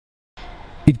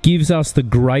It gives us the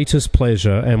greatest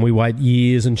pleasure, and we wait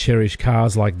years and cherish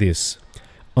cars like this.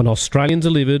 An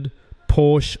Australian-delivered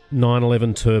Porsche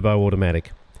 911 Turbo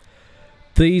Automatic.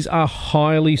 These are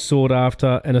highly sought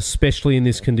after, and especially in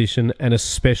this condition, and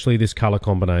especially this colour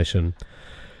combination.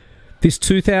 This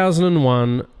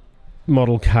 2001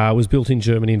 model car was built in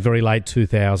Germany in very late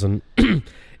 2000.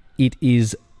 It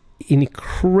is in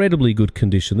incredibly good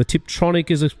condition. The Tiptronic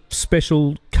is a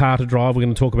special car to drive. We're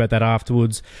going to talk about that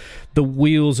afterwards. The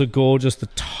wheels are gorgeous. The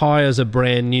tyres are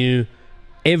brand new.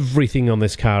 Everything on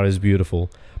this car is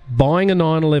beautiful. Buying a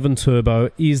 911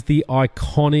 Turbo is the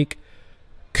iconic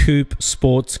coupe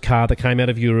sports car that came out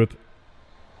of Europe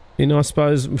in, I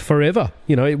suppose, forever.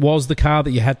 You know, it was the car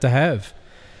that you had to have.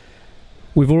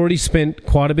 We've already spent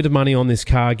quite a bit of money on this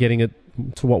car, getting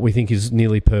it to what we think is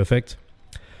nearly perfect.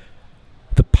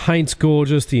 The paint's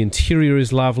gorgeous, the interior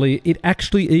is lovely. It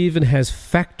actually even has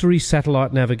factory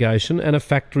satellite navigation and a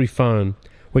factory phone.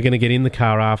 We're going to get in the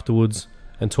car afterwards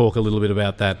and talk a little bit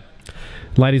about that.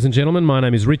 Ladies and gentlemen, my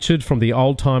name is Richard from the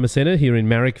Oldtimer Centre here in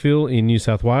Marrickville in New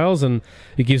South Wales, and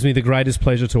it gives me the greatest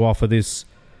pleasure to offer this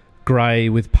grey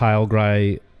with pale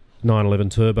grey 911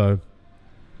 Turbo.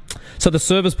 So the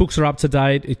service books are up to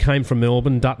date. It came from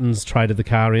Melbourne. Dutton's traded the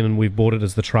car in and we've bought it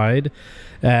as the trade.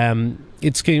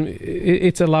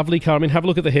 It's a lovely car. I mean, have a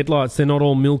look at the headlights. They're not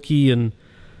all milky and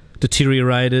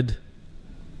deteriorated.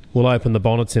 We'll open the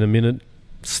bonnets in a minute,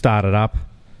 start it up.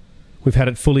 We've had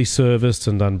it fully serviced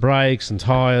and done brakes and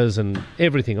tyres and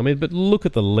everything. I mean, but look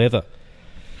at the leather.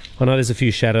 I know there's a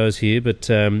few shadows here, but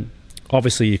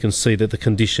obviously you can see that the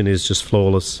condition is just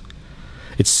flawless.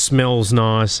 It smells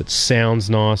nice, it sounds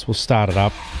nice. We'll start it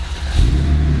up.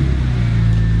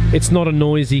 It's not a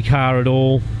noisy car at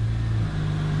all.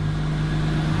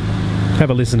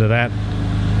 Have a listen to that.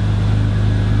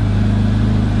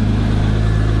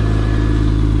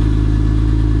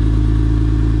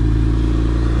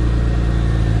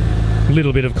 A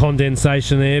little bit of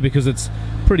condensation there because it's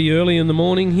pretty early in the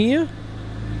morning here.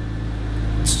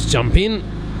 Let's jump in.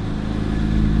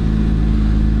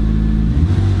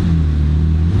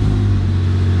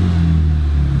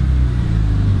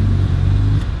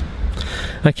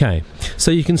 Okay, so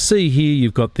you can see here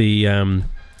you've got the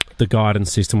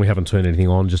guidance system. We haven't turned anything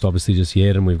on, just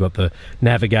yet, and we've got the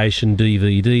navigation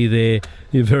DVD there.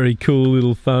 A very cool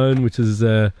little phone, which is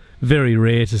very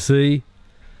rare to see.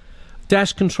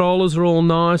 Dash controllers are all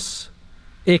nice.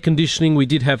 Air conditioning, we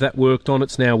did have that worked on.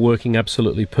 It's now working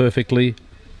absolutely perfectly.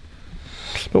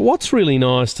 But what's really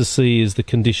nice to see is the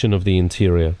condition of the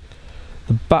interior.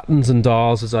 The buttons and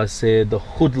dials, as I said, the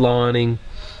hood lining,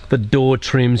 the door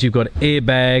trims. You've got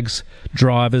airbags,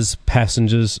 drivers,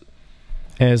 passengers,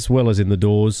 as well as in the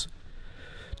doors.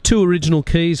 2 original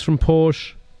keys from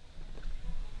Porsche.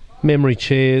 Memory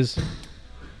chairs.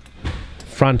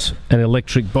 Front and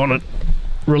electric bonnet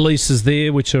releases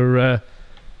there, which are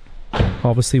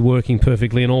obviously working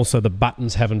perfectly, and also the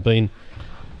buttons haven't been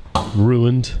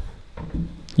ruined.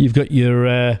 You've got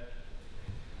your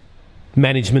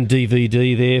management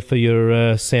DVD there for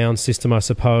your sound system, I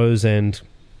suppose, and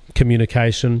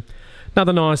communication.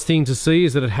 Another nice thing to see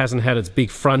is that it hasn't had its big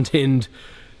front end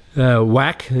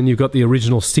whack, and you've got the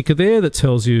original sticker there that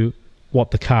tells you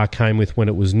what the car came with when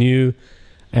it was new,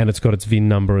 and it's got its VIN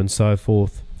number and so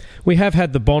forth. We have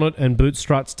had the bonnet and boot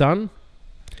struts done.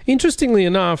 Interestingly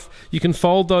enough, you can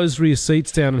fold those rear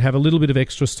seats down and have a little bit of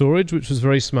extra storage, which was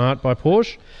very smart by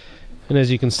Porsche. And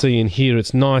as you can see in here,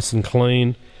 it's nice and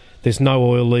clean. There's no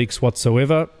oil leaks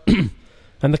whatsoever.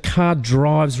 And the car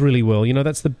drives really well. You know,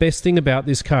 that's the best thing about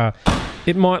this car.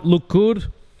 It might look good,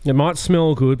 it might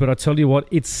smell good, but I tell you what,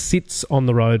 it sits on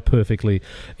the road perfectly.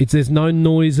 There's no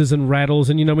noises and rattles.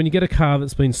 And, you know, when you get a car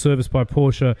that's been serviced by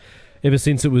Porsche ever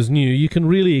since it was new, you can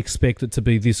really expect it to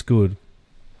be this good.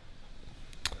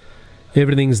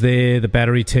 Everything's there, the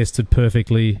battery tested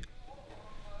perfectly.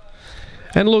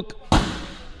 And look,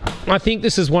 I think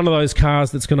this is one of those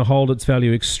cars that's going to hold its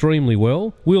value extremely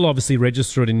well. We'll obviously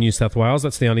register it in New South Wales.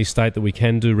 That's the only state that we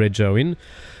can do rego in.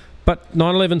 But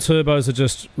 911 turbos are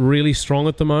just really strong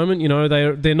at the moment. You know,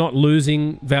 they're not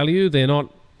losing value. They're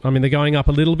not, I mean, they're going up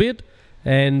a little bit.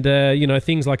 And, you know,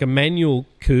 things like a manual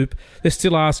coupe, they're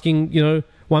still asking, you know,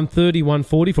 130,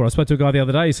 140 for. I spoke to a guy the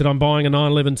other day. He said, I'm buying a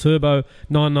 911 Turbo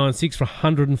 996 for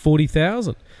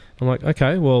 140,000. I'm like,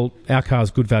 okay, well, our car's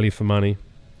good value for money.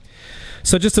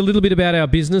 So just a little bit about our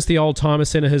business. The Oldtimer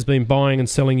Centre has been buying and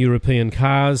selling European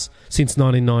cars since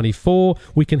 1994.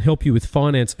 We can help you with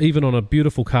finance, even on a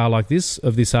beautiful car like this,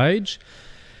 of this age.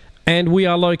 And we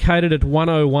are located at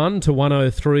 101 to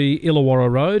 103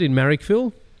 Illawarra Road in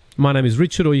Marrickville. My name is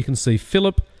Richard, or you can see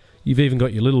Philip. You've even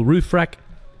got your little roof rack,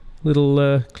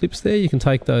 little clips there. You can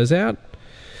take those out.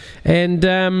 And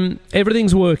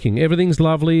everything's working. Everything's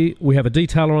lovely. We have a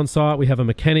detailer on site. We have a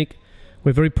mechanic.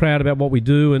 We're very proud about what we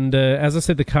do. And as I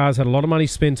said, the car's had a lot of money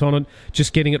spent on it,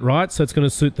 just getting it right. So it's going to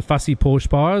suit the fussy Porsche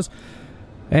buyers.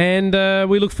 And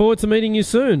we look forward to meeting you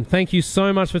soon. Thank you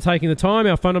so much for taking the time.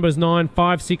 Our phone number is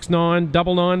 9569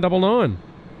 9999.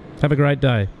 Have a great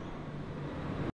day.